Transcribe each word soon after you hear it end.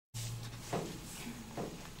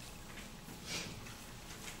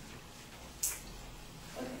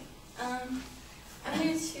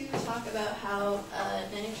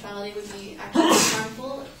neutrality would be actually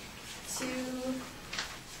harmful to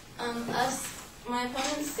us. My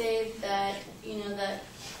opponents say that that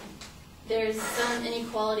there's some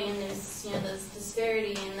inequality and there's there's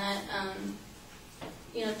disparity, and that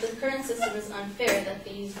the current system is unfair. That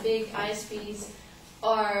these big ISPs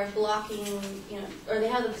are blocking, or they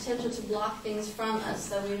have the potential to block things from us.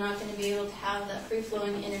 That we're not going to be able to have that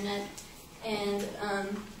free-flowing internet, and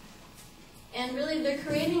really they're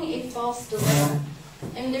creating a false dilemma.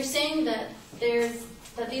 I mean, they're saying that these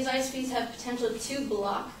ISPs have potential to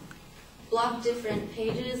block different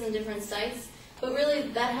pages and different sites, but really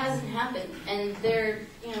that hasn't happened. And they're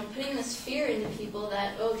putting this fear into people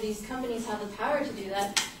that, oh, these companies have the power to do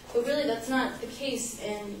that, but really that's not the case.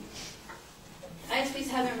 And ISPs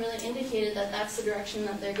haven't really indicated that that's the direction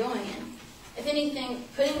that they're going in. If anything,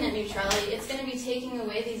 putting net neutrality, it's going to be taking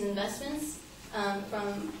away these investments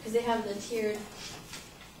because they have the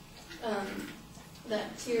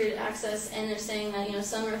tiered access, and they're saying that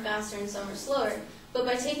some are faster and some are slower. But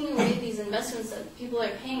by taking away these investments that people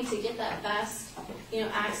are paying to get that fast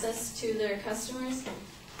access to their customers,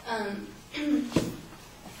 by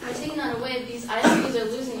taking that away, these ISPs are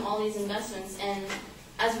losing all these investments, and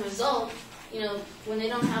as a result, when they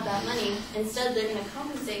don't have that money, instead they're going to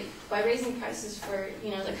compensate by raising prices for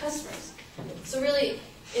the customers. So really,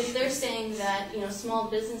 if they're saying that small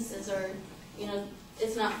businesses are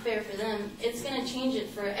it's not fair for them, it's going to change it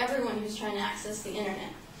for everyone who's trying to access the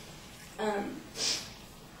internet.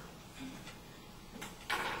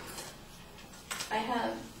 I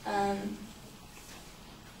have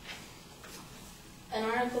an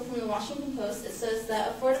article from the Washington Post that says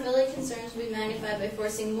that affordability concerns will be magnified by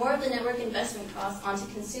forcing more of the network investment costs onto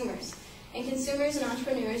consumers. And consumers and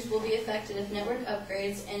entrepreneurs will be affected if network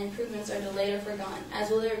upgrades and improvements are delayed or forgotten, as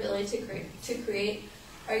will their ability to create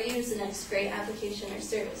or use the next great application or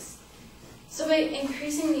service. So by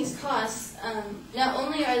increasing these costs, not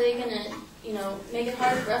only are they going to make it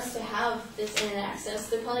harder for us to have this internet access,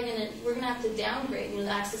 we're going to have to downgrade the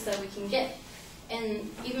access that we can get. And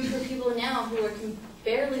even for people now who are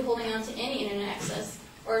barely holding on to any internet access,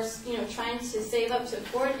 or trying to save up to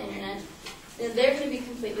afford internet, they're going to be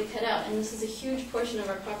completely cut out. And this is a huge portion of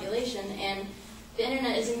our population, and the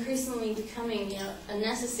internet is increasingly becoming a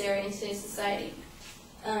necessary in today's society.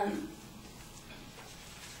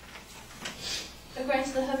 According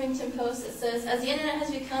to the Huffington Post, it says, as the internet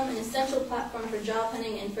has become an essential platform for job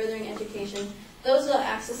hunting and furthering education, those without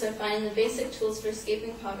access are finding the basic tools for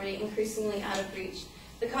escaping poverty increasingly out of reach.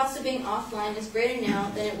 The cost of being offline is greater now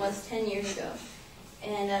than it was 10 years ago.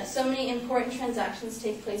 And so many important transactions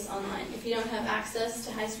take place online. If you don't have access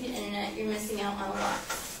to high-speed internet, you're missing out on a lot.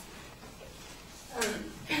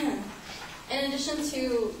 In addition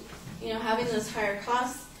to having those higher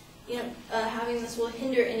costs, having this will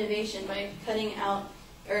hinder innovation by cutting out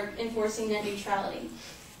or enforcing net neutrality.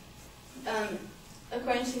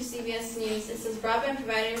 According to CBS News, it says broadband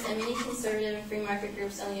providers and many conservative and free market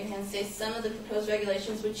groups, on the other hand, say some of the proposed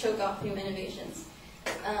regulations would choke off new innovations.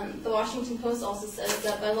 The Washington Post also says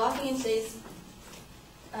that by locking in today's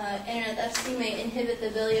internet, the FCC may inhibit the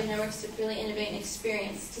ability of networks to freely innovate and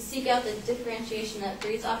experience, to seek out the differentiation that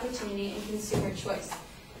breeds opportunity and consumer choice.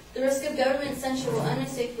 The risk of government censure will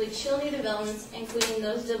unmistakably chill new developments, including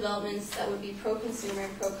those developments that would be pro-consumer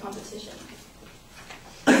and pro-competition.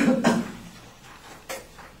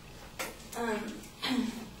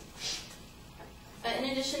 In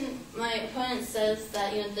addition, my opponent says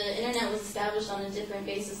that the internet was established on a different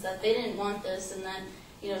basis, that they didn't want this, and that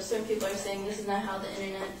certain people are saying this is not how the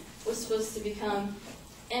internet was supposed to become.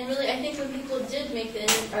 And really, I think when people did make the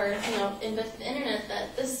internet, or invent the internet, that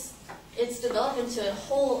it's developed into a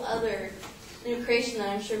whole other new creation that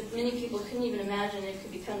I'm sure many people couldn't even imagine it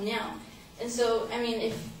could become now. And so, I mean,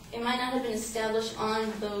 if it might not have been established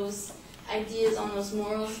on those ideas, on those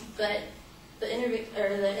morals, but the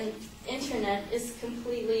internet is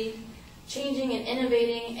completely changing and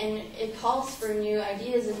innovating, and it calls for new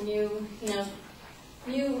ideas and new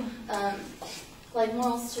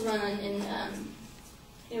morals to run. And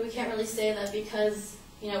we can't really say that because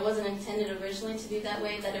it wasn't intended originally to be that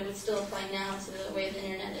way, that it would still apply now to the way the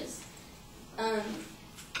internet is.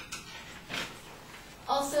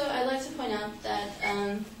 Also, I'd like to point out that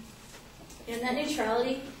net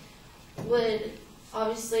neutrality would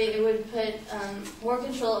obviously put more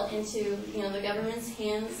control into the government's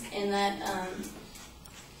hands, and that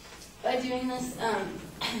by doing this,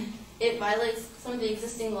 it violates some of the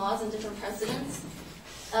existing laws and different precedents.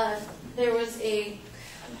 There was a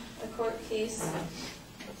court case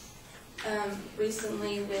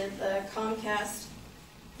recently with Comcast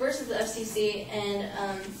versus the FCC, and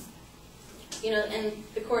and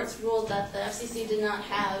the courts ruled that the FCC did not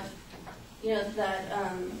have,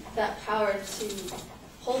 that power to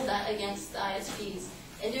hold that against the ISPs.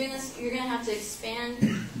 In doing this, you're going to have to expand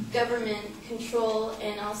government control,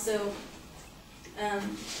 and also,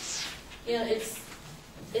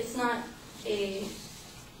 it's not a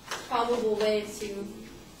probable way to.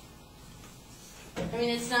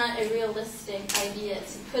 It's not a realistic idea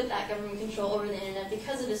to put that government control over the internet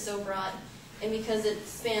because it is so broad and because it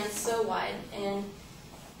spans so wide, and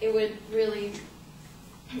it would really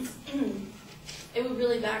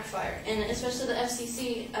backfire. And especially the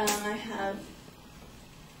FCC, I have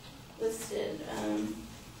listed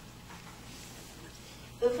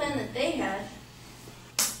the plan that they had.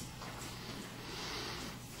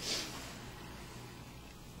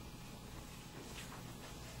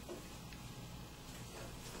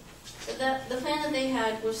 The plan that they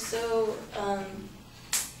had was so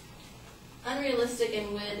unrealistic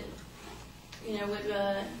and would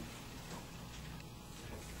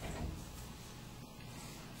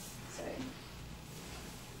sorry.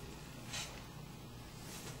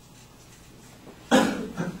 I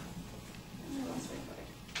lost my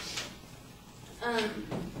card.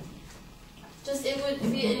 Just it would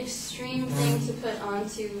be an extreme thing to put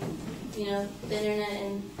onto, the internet,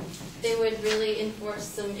 and they would really enforce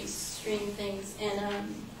some extreme things, and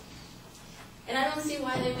I don't see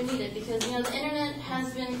why they would need it, because the internet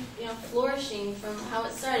has been flourishing from how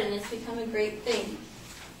it started, and it's become a great thing.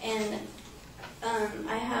 And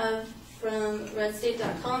I have from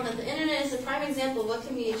redstate.com that the internet is a prime example of what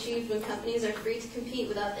can be achieved when companies are free to compete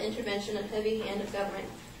without the intervention of heavy hand of government.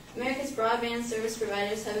 America's broadband service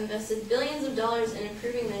providers have invested billions of dollars in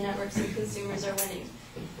improving their networks, and consumers are winning.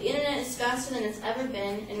 The internet is faster than it's ever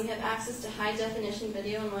been, and we have access to high-definition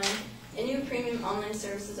video online, and new premium online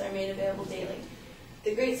services are made available daily.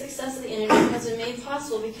 The great success of the internet has been made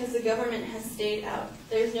possible because the government has stayed out.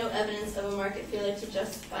 There is no evidence of a market failure to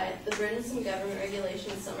justify the burdensome government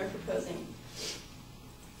regulations some are proposing.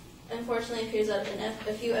 Unfortunately, it appears that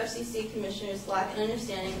a few FCC commissioners lack an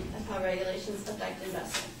understanding of how regulations affect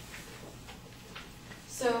investment.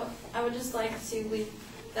 So I would just like to leave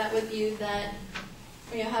that with you, that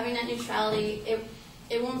having net neutrality,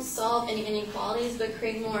 it won't solve any inequalities, but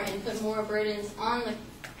create more and put more burdens on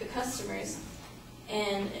the customers.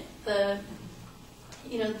 And what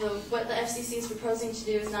the FCC is proposing to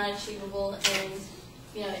do is not achievable, and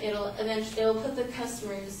it'll put the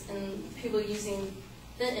customers and people using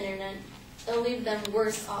the internet, it'll leave them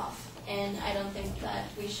worse off. And I don't think that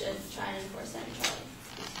we should try and enforce net neutrality.